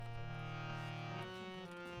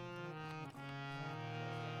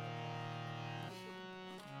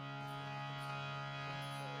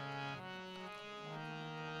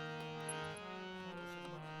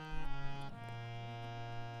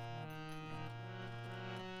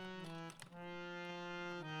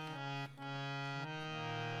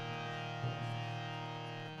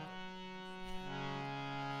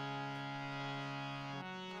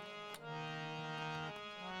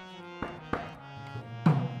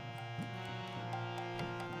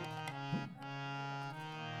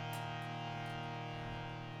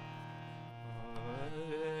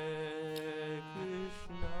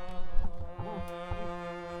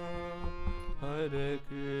Hare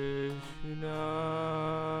Krishna,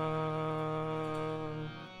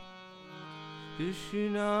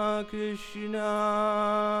 Krishna Krishna,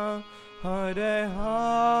 Hare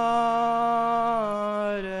Hare,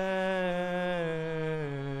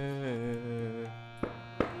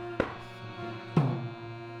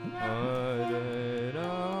 Hare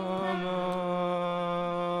Rama,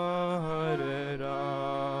 Hare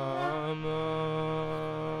Rama,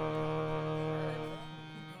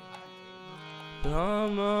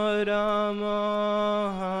 Rama Rama,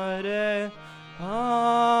 Hare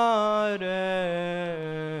Hare,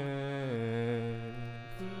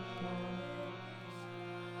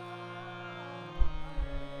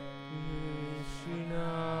 Krishna,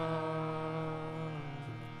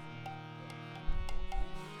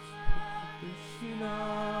 Krishna,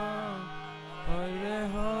 Hare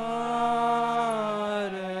Hare,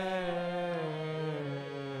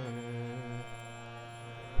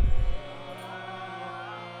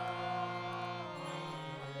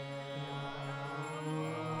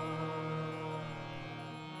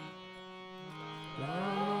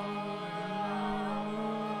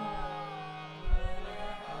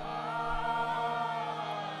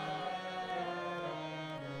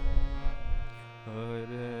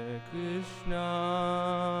 Hare Krishna,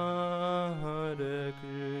 Hare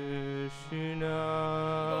Krishna,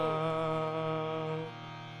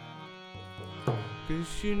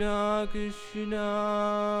 Krishna Krishna,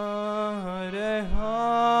 Hare Hare,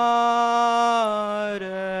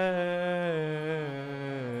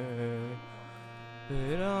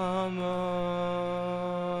 Hare Rama,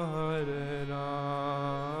 Hare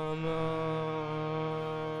Rama,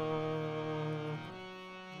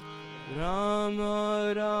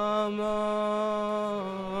 Rama Rama,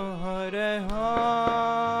 Hare Hare,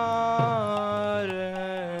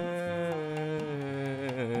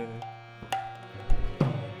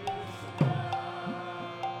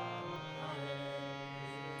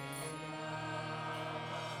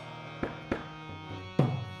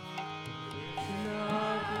 Krishna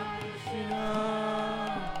Krishna,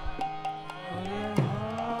 Hare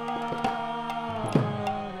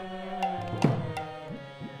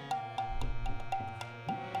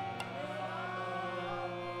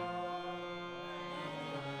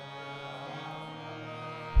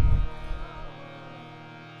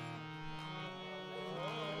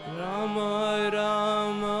Rama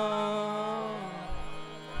Rama,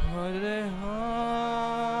 Hare Hare,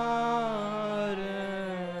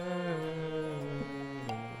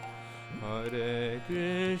 Hare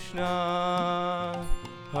Krishna,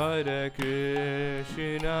 Hare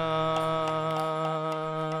Krishna,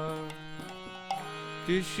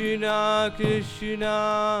 Krishna Krishna,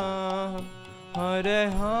 Hare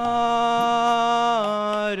Hare,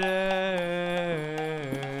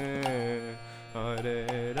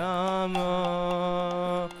 Hare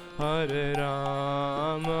Rama, Hare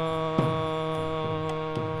Rama,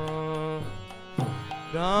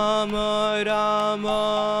 Rama Rama,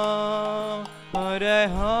 Hare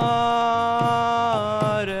Hare,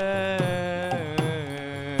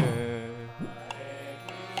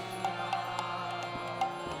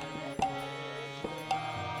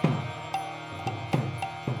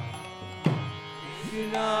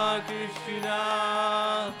 Krishna Krishna,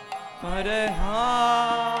 Hare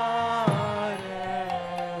Hare,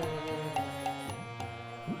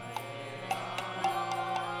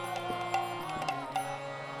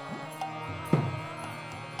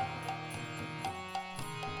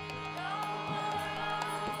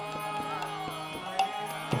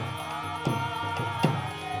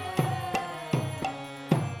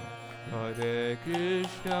 Hare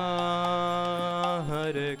Krishna,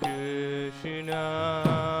 Hare Krishna,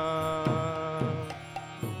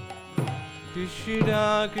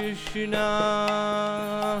 Krishna Krishna,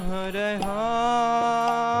 Hare Hare,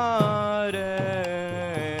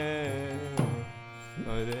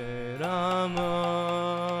 Hare Rama,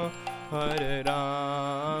 Hare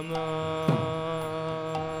Rama,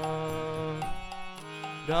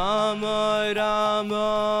 Rama Rama,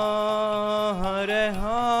 Hare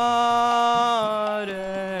Hare,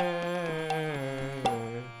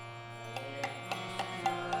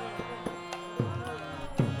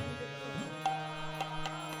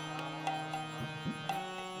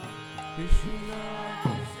 Krishna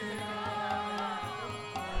Krishna,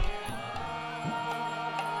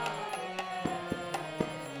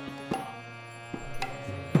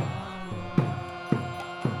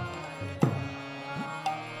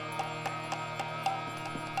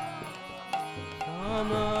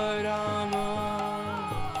 Rama Rama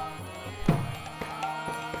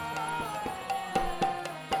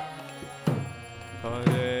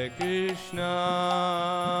Hare Krishna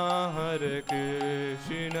Hare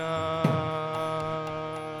Krishna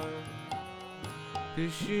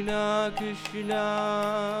Krishna Krishna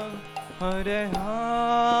Hare Hare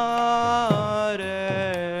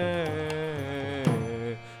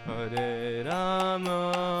Hare Rama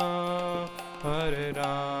Hare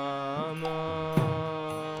Rama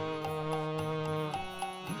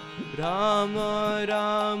Rama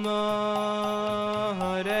Rama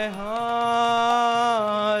Hare Hare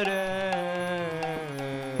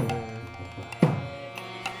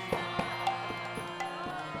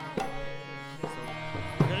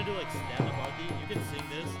We're gonna do like stand-up arti. You can sing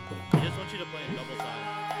this. I just want you to play a double time.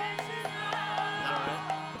 Is that alright?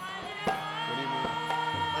 What do you mean?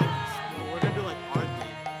 Like, we're gonna do like arti.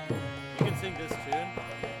 You can sing this tune.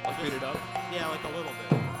 I'll speed it up. Yeah, like a little bit.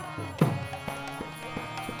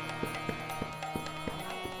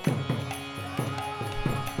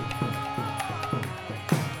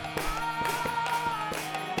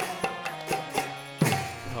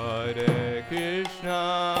 Hare Krishna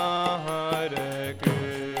Hare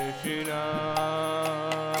Krishna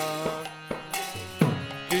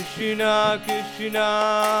Krishna Krishna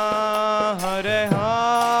Hare Hare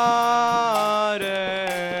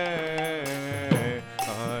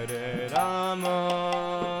Hare Rama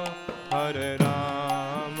Hare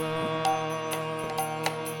Rama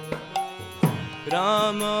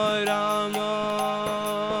Rama Rama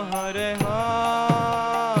Hare Hare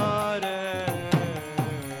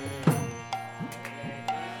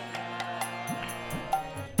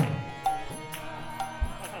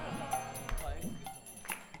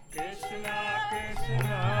Krishna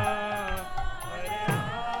Krishna Hare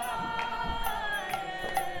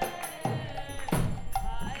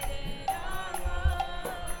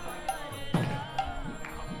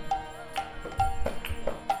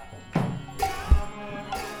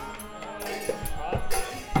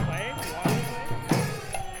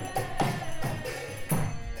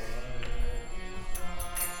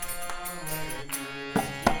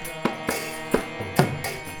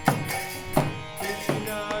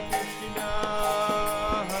Krishna Krishna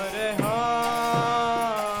Hare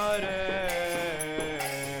Hare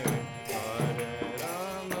Hare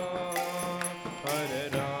Rama Hare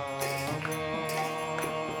Rama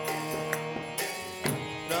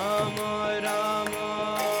Rama Rama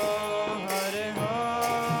Hare Hare Krishna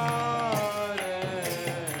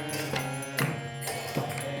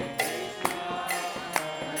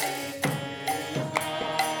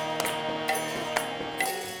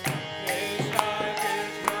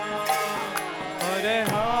Krishna Hare Hare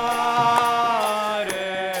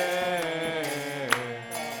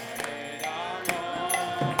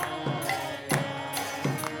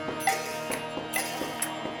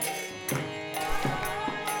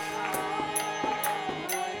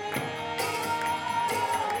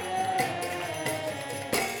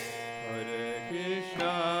Hare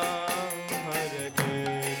Krishna Hare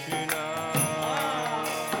Krishna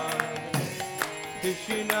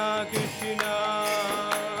Krishna Krishna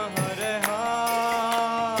Hare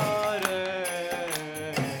Hare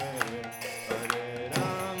Hare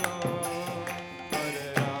Rama Hare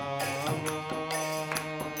Rama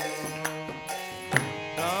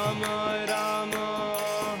Rama Rama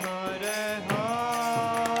Hare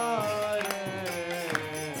Hare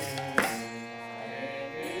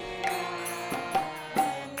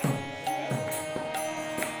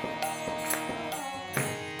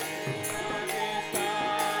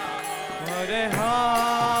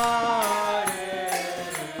Hare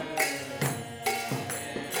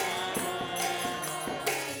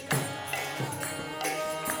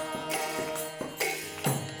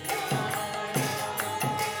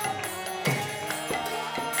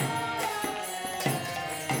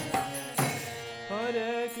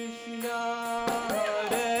Hare Krishna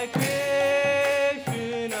Hare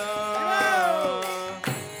Krishna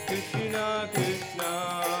Krishna Krishna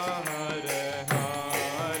Hare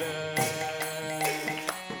Hare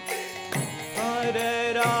Hare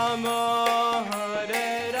Rama Hare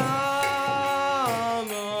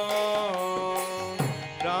Rama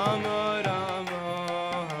Rama Rama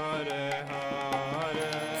Hare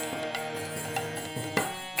Hare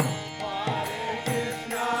Hare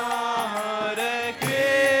Krishna Hare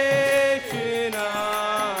Krishna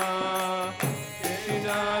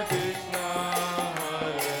Krishna Krishna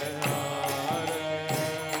Hare Hare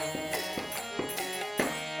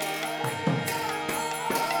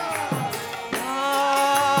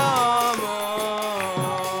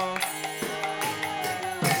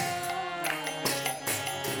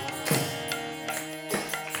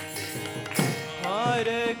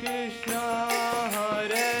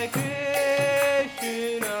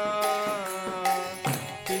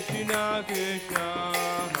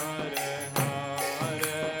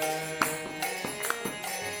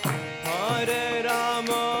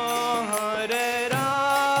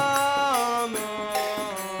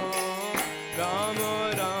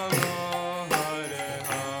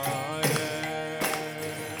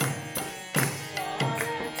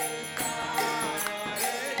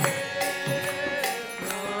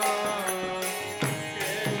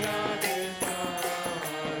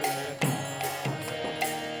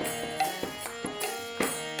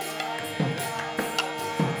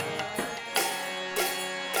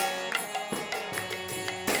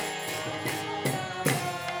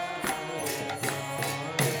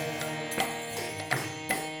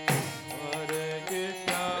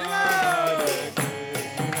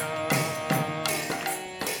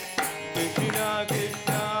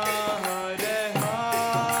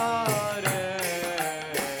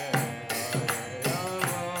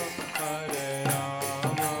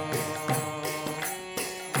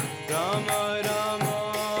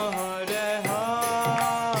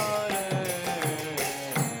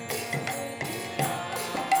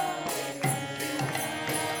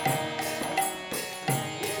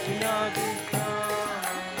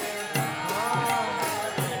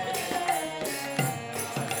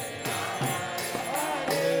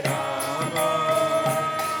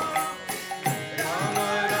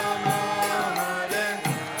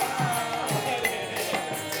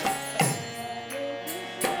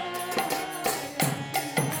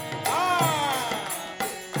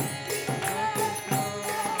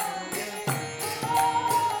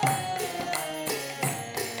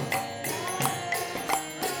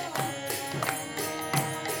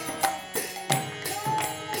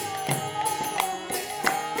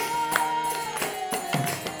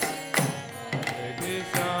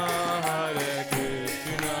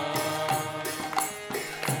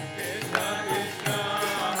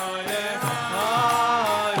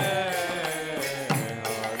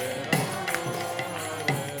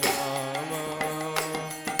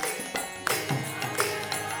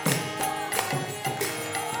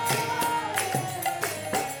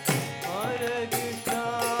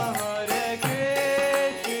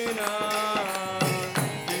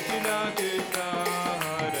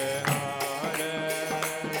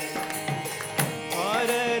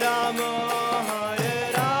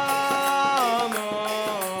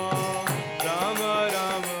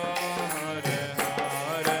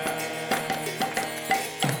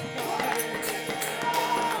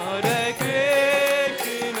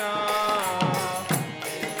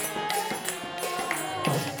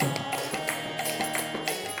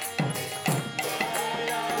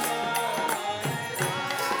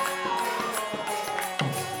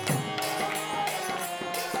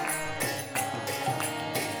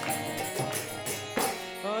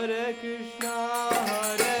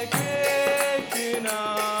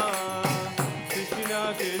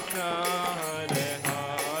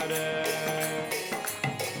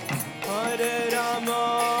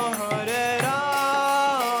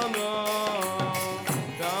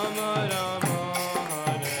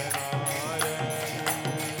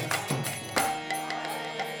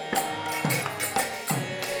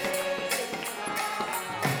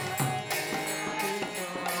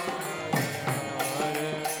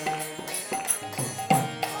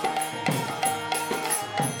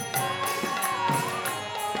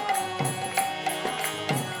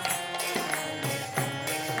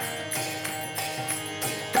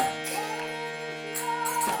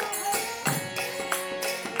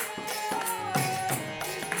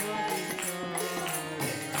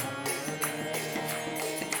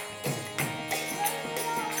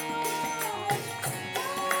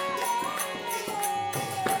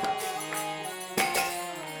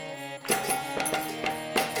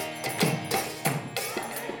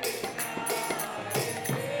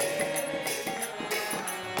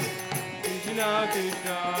Krishna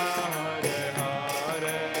Hare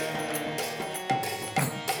Hare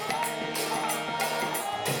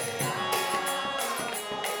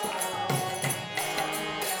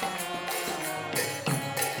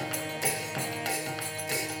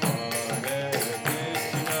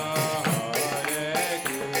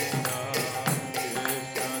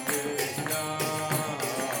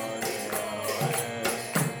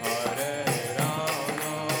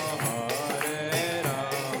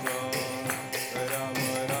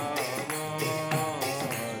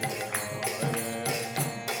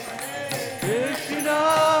Krishna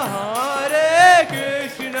Hare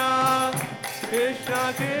Krishna Krishna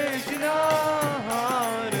Krishna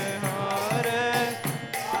Hare Hare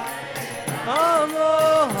Rama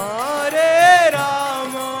Hare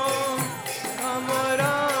Rama Rama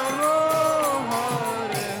Rama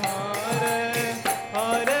Hare Hare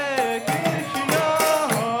Hare Krishna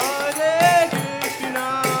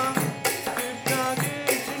Krishna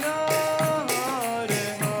Krishna Hare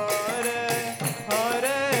Hare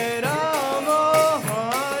Hare Rama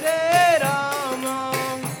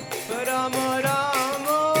Rama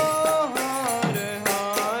Rama Hare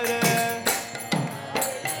Hare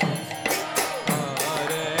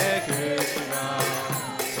Hare Krishna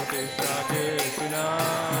Krishna Krishna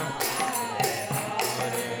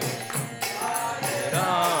Hare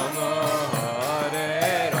Rama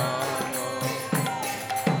Hare Rama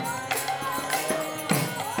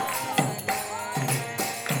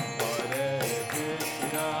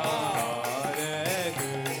Hare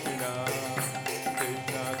Krishna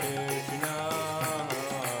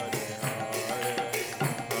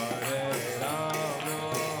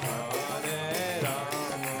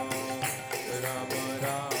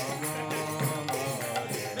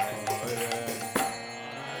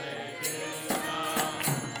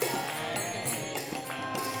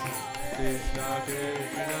Krishna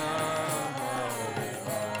Krishna Hare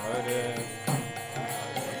Hare Hare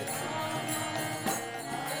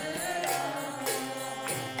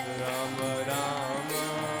Rama Rama Rama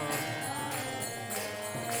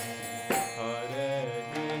Hare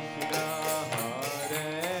Hare Krishna Krishna Hare Hare Rama Rama Hare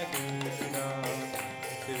Krishna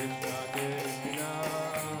Krishna Krishna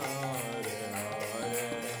Hare Hare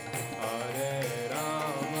Hare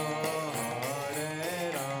Rama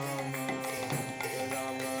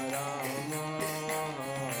Rama Rama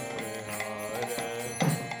Hare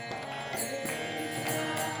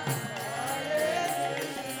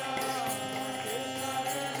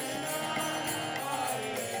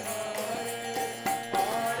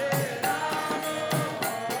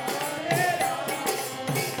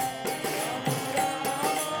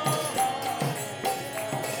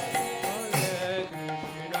Hare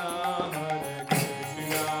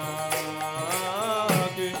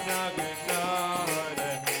Krishna Krishna Krishna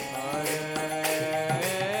Hare Hare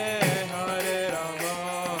Hare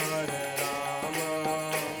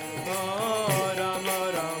Rama Rama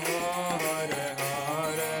Rama Hare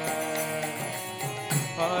Hare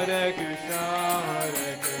Hare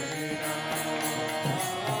Krishna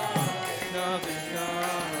Krishna Krishna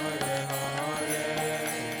Hare Hare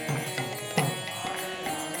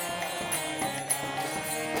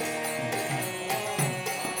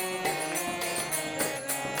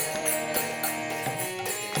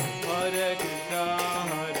Hare Krishna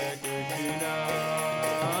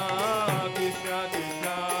Krishna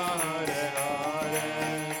Krishna Hare Hare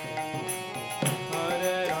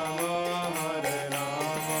Hare Rama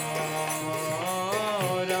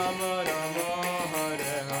Rama Rama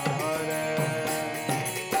Hare Hare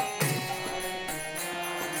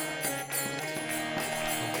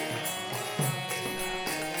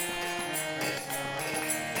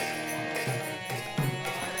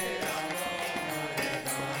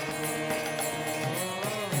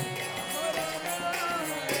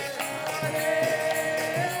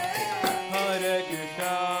Hare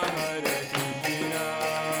Krishna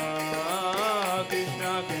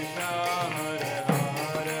Krishna Krishna Hare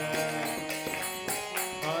Hare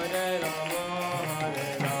Hare Rama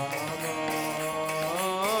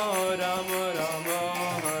Rama Rama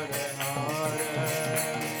Hare Hare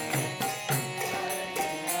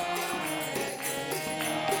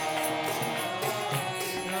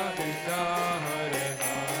Krishna Krishna Hare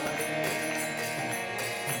Hare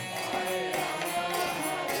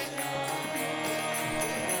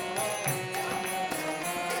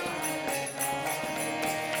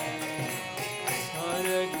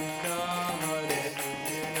Hare Krishna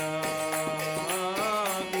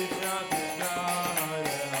Krishna Krishna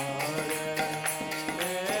Hare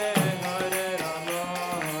Hare Hare Rama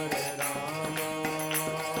Rama Hare Hare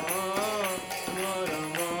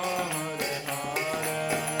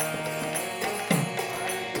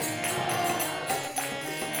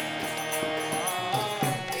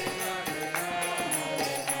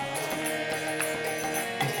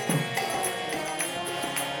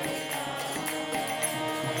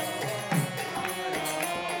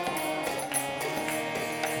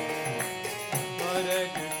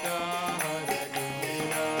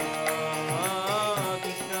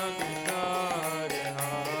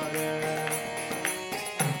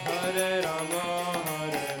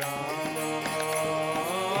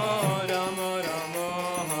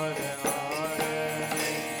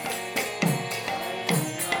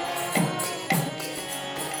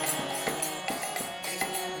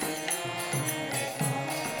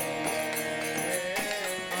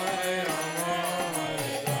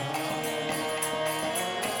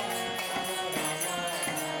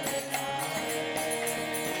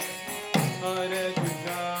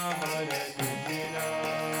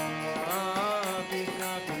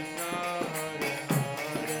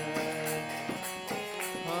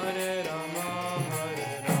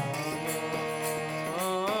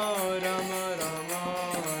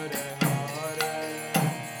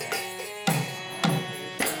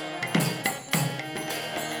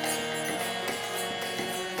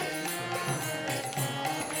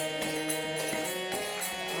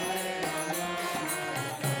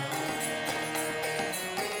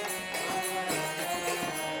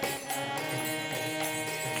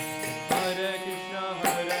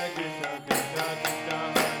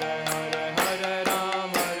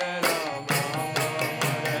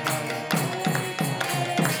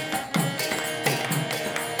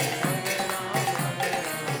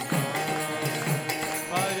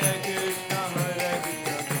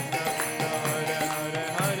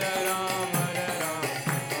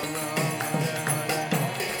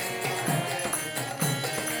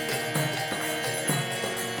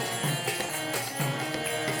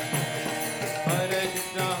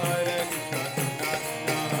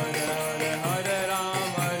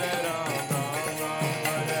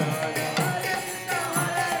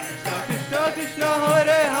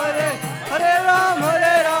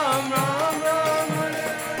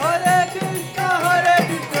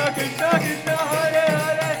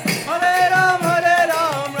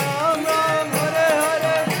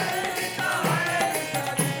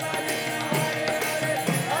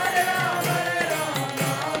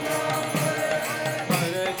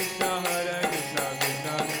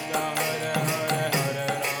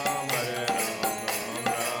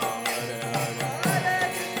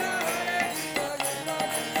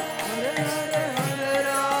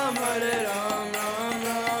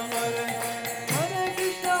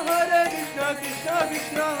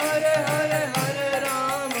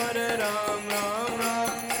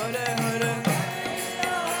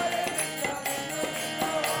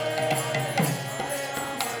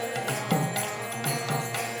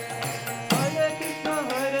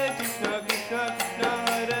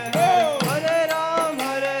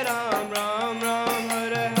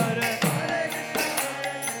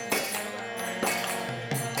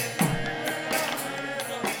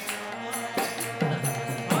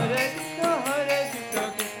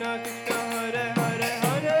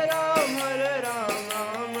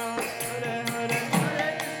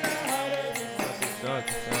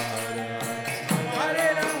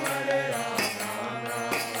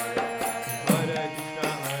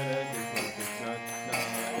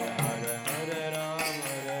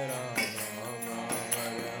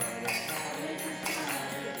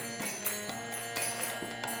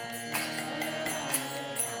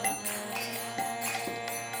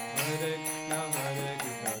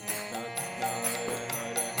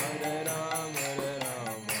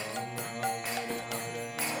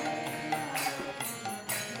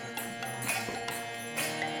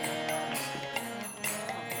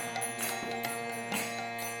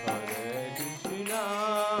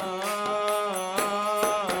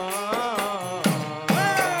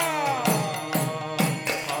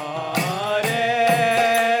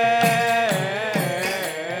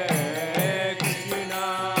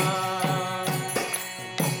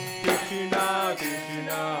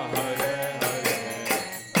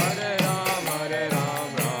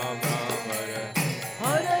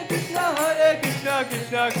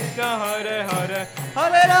Krishna, Hare Hare,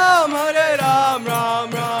 Hare Ram, Ram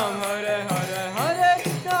Ram, Hare Hare, Hare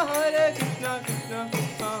Krishna, Krishna,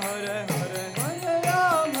 Krishna, Hare Hare, Hare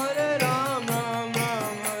Ram, Ram Ram,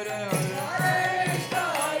 Hare Hare, Hare Krishna,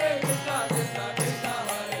 Krishna, Krishna,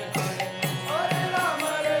 Hare Hare, Hare Ram, Ram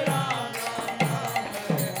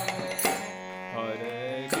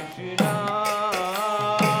Hare Krishna.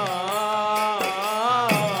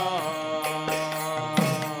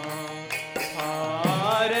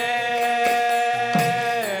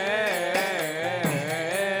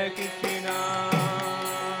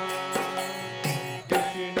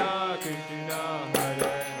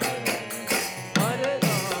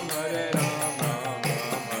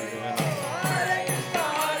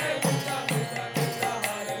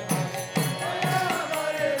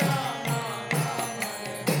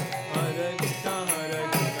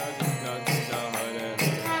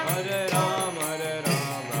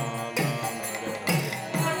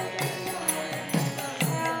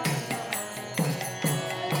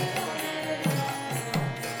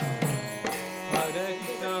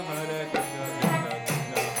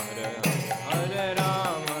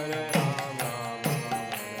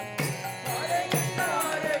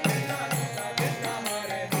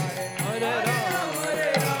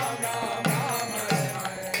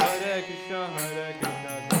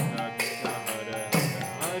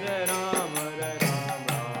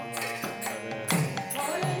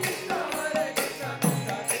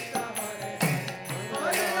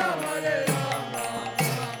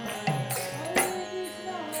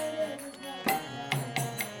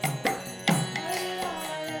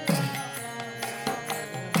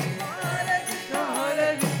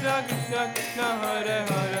 Krishna, Krishna, Hare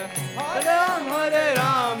Hare, Hare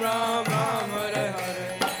Ram, Ram Ram, Hare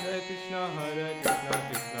Hare, Hare Krishna, Krishna,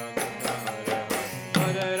 Krishna, Hare Hare,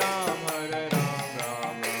 Hare Ram, Ram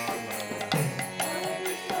Ram,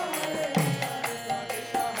 Hare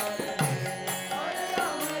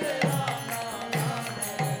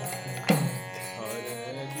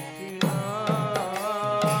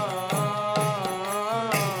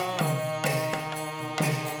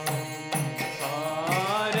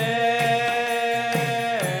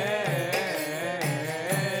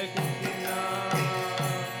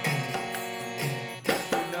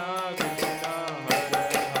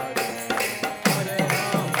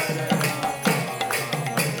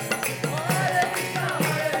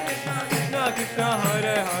Krishna,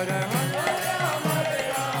 Hare Hare,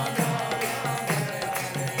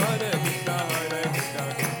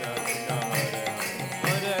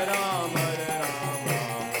 Hare Ram, Hare Krishna, Krishna,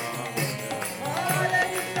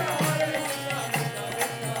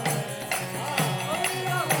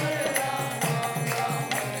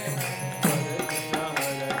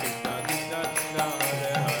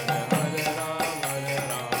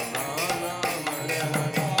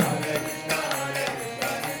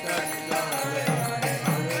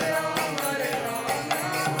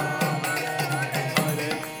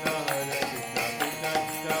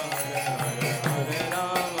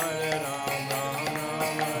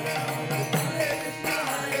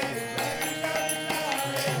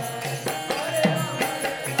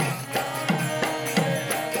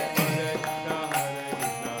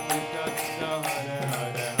 Krishna, Hare Hare,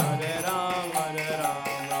 Hare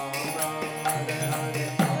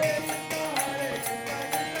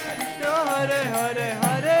Ram, Ram Hare Hare Hare,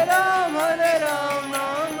 Hare